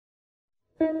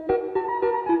Rush.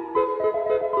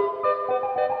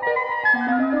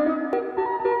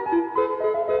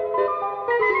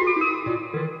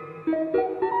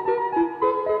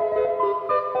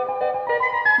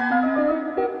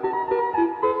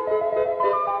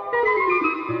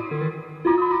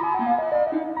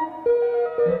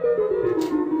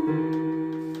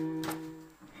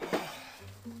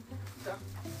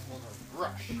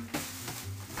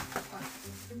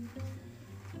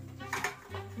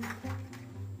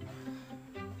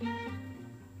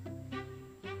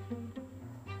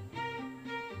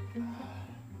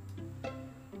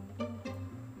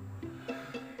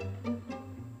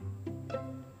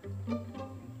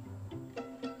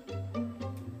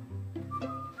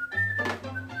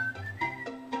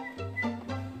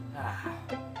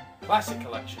 Classic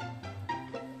collection.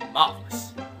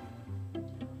 Marvellous.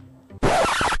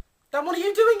 Dan, what are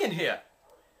you doing in here?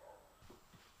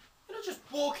 You don't just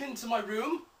walk into my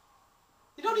room.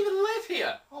 You don't even live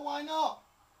here. Well, why not?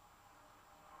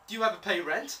 Do you ever pay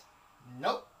rent?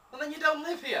 Nope. Well, then you don't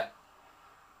live here.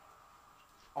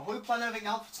 I will plan everything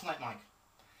out for tonight, Mike.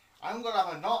 I'm going to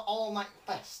have a not all night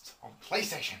fest on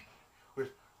PlayStation with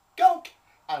Coke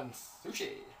and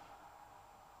sushi.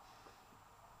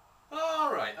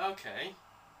 Alright, okay.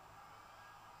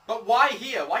 But why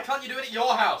here? Why can't you do it at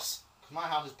your house? Because my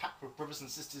house is packed with brothers and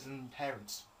sisters and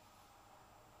parents.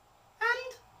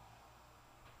 And?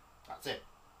 That's it.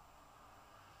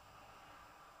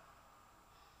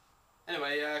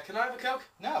 Anyway, can I have a Coke?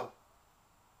 No.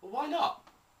 Well, why not?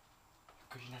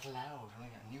 Because you're not allowed. I'm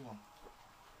going to get a new one.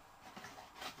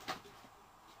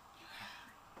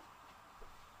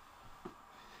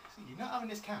 See, you're not having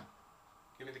this can.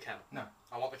 Give me the can. No.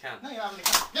 I want the can. No, you're having the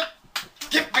can. Yep.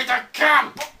 Give me the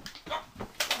can!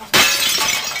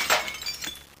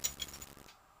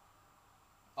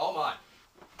 Oh my.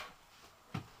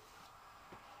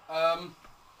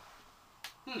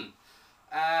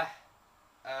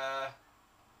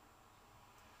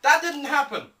 That didn't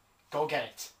happen. Go get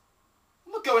it.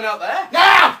 I'm not going out there.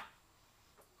 Now!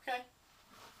 Okay.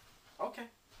 Okay.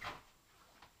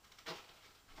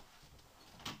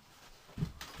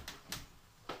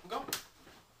 Go.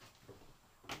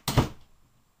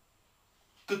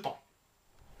 Goodbye.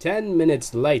 10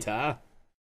 minutes later.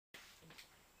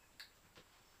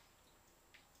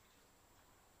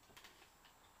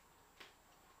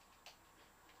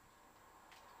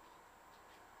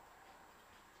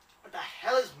 What the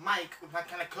hell is Mike with that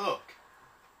kind of Coke?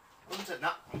 Wasn't it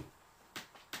that one?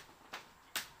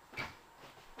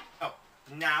 Oh,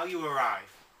 now you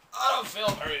arrive. I don't feel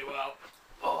very well.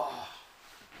 Oh.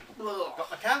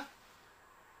 Got my can?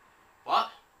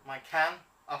 What? My can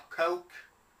of Coke.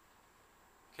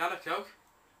 Can of Coke?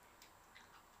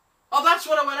 Oh, that's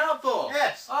what I went out for!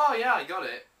 Yes. Oh, yeah, I got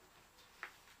it.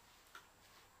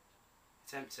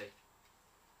 It's empty.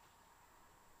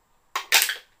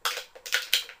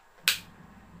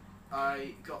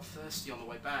 I got thirsty on the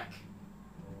way back.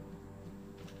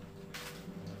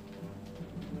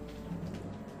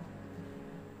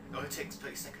 It only takes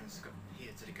 30 seconds to go from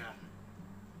here to the garden.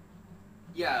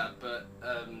 Yeah, but,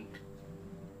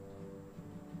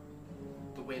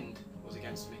 the wind was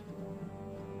against me.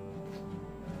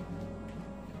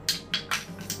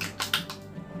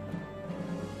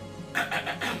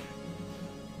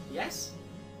 Yes?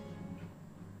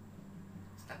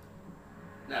 Stand.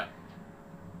 No.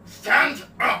 Stand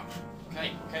up!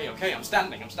 Okay, I'm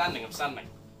standing.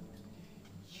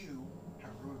 You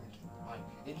have ruined my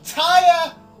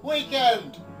entire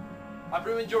weekend! I've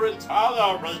ruined your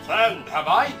entire weekend, have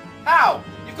I? How?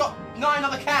 You've got 9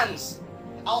 other cans.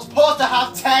 I was supposed to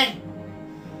have 10!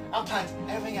 I've planned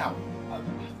everything out.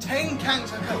 10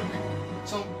 cans of Coke,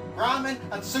 some ramen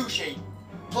and sushi,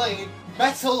 playing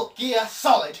Metal Gear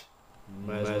Solid.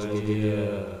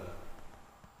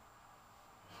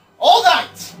 All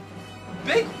night!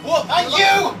 Big whoop! And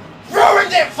you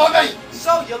ruined it for me!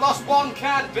 So you lost 1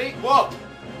 can, big whoop!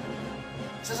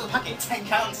 It says on the packet 10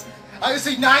 cans. I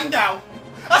see 9 now.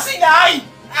 I see 9!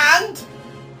 And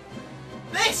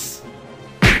this!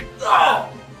 Oh.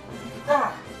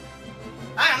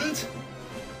 And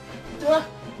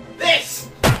this!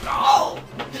 Oh.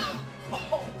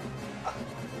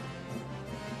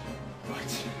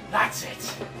 Right, that's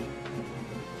it.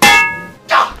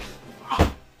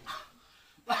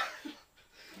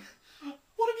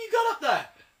 What have you got up there?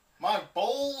 My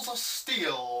balls of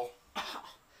steel.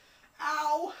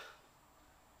 Ow!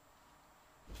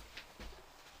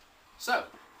 So,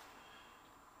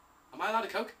 am I allowed a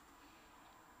Coke?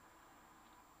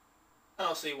 I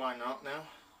don't see why not now.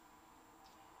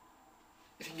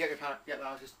 If you can get the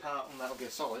largest part, and that'll be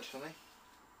a solid for me.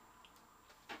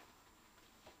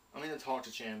 I'm in the torture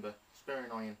chamber. It's very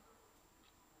annoying.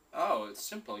 Oh, it's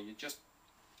simple. You just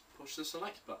push the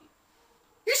select button.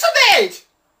 You submitted!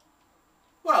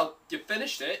 Well, you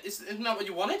finished it. Isn't that what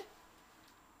you wanted?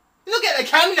 Look at the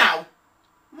can now!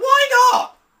 Why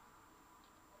not?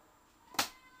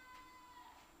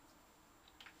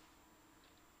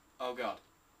 Oh God.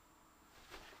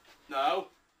 No.